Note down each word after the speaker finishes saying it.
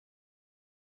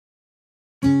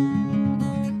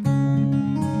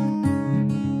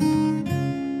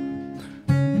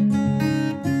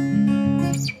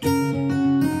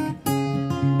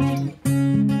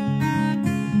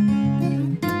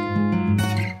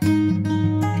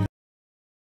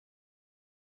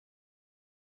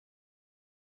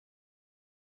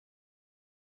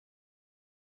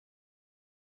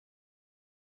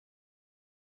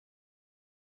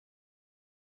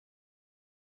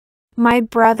My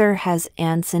brother has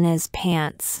ants in his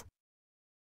pants.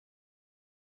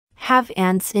 Have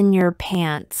ants in your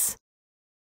pants.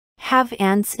 Have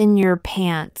ants in your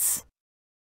pants.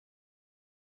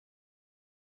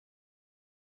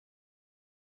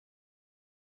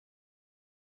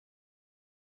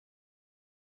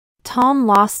 Tom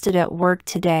lost it at work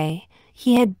today.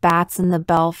 He had bats in the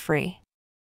belfry.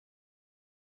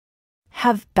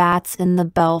 Have bats in the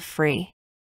belfry.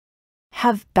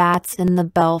 Have bats in the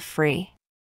belfry.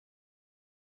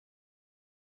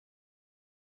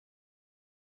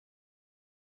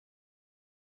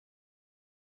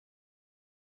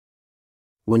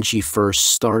 When she first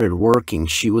started working,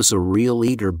 she was a real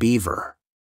eager beaver.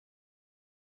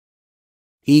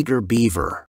 Eager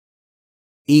beaver.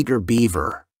 Eager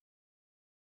beaver.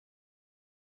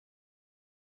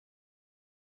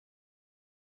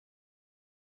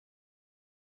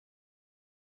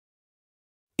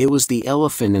 It was the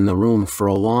elephant in the room for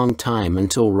a long time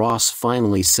until Ross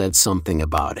finally said something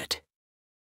about it.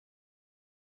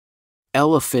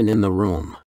 Elephant in the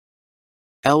room.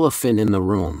 Elephant in the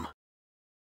room.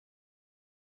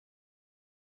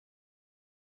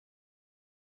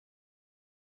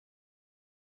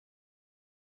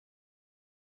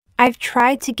 I've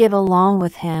tried to get along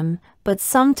with him, but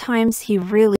sometimes he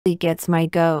really gets my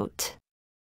goat.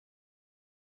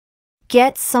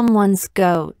 Get someone's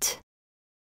goat.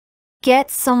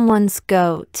 Get someone's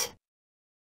goat.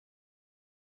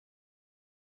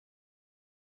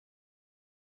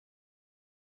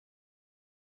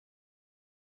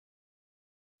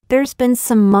 There's been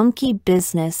some monkey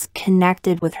business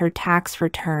connected with her tax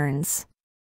returns.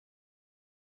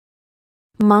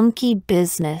 Monkey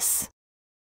business.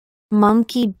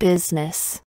 Monkey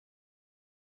business.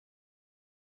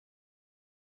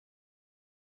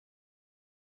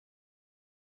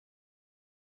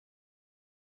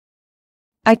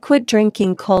 I quit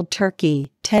drinking cold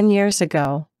turkey 10 years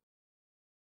ago.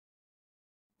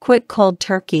 Quit cold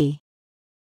turkey.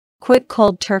 Quit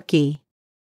cold turkey.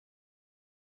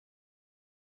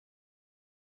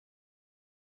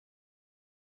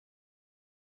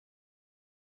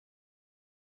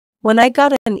 When I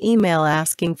got an email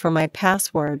asking for my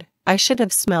password, I should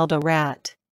have smelled a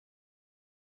rat.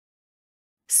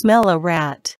 Smell a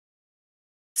rat.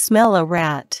 Smell a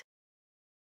rat.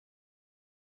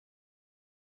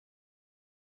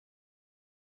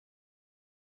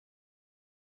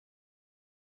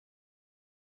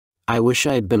 I wish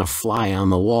I had been a fly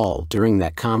on the wall during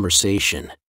that conversation.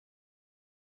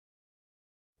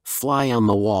 Fly on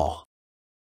the wall.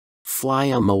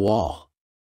 Fly on the wall.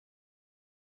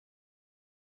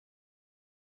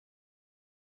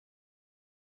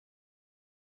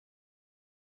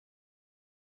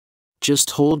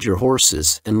 Just hold your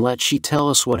horses and let she tell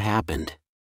us what happened.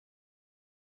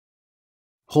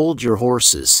 Hold your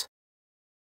horses.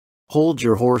 Hold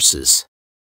your horses.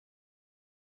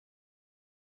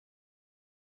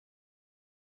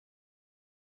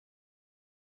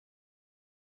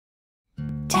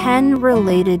 Ten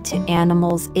related to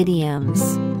animals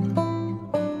idioms.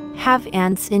 Have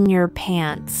ants in your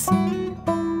pants.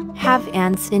 Have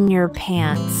ants in your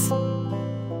pants.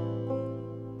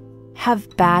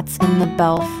 Have bats in the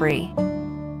belfry.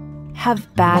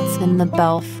 Have bats in the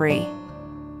belfry.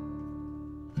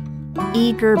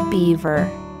 Eager beaver.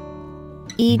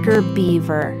 Eager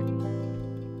beaver.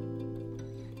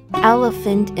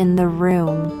 Elephant in the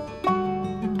room.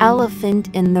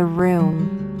 Elephant in the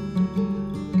room.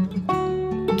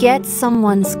 Get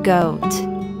someone's goat.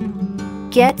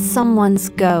 Get someone's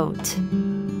goat.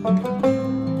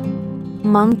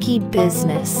 Monkey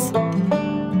business.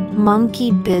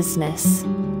 Monkey business.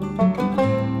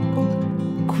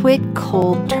 Quit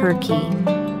cold turkey.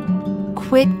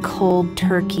 Quit cold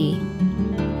turkey.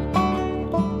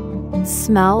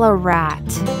 Smell a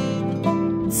rat.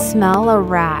 Smell a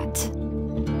rat.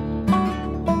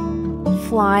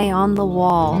 Fly on the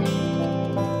wall.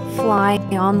 Fly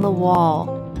on the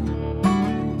wall.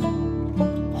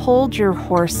 Hold your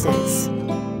horses.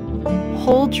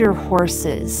 Hold your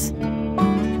horses.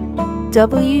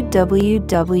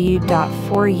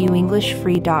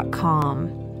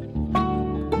 www.foryouenglishfree.com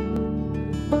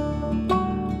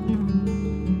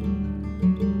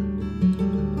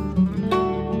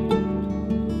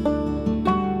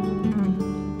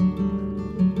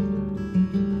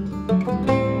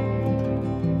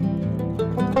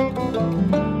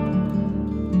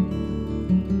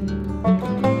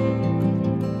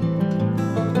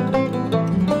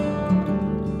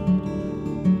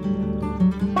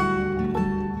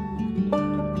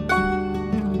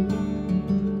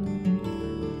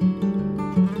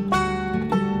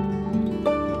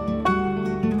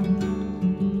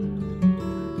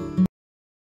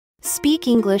Speak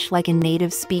English like a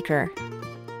native speaker.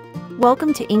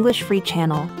 Welcome to English Free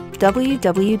Channel,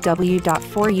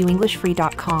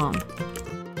 www.4uenglishfree.com.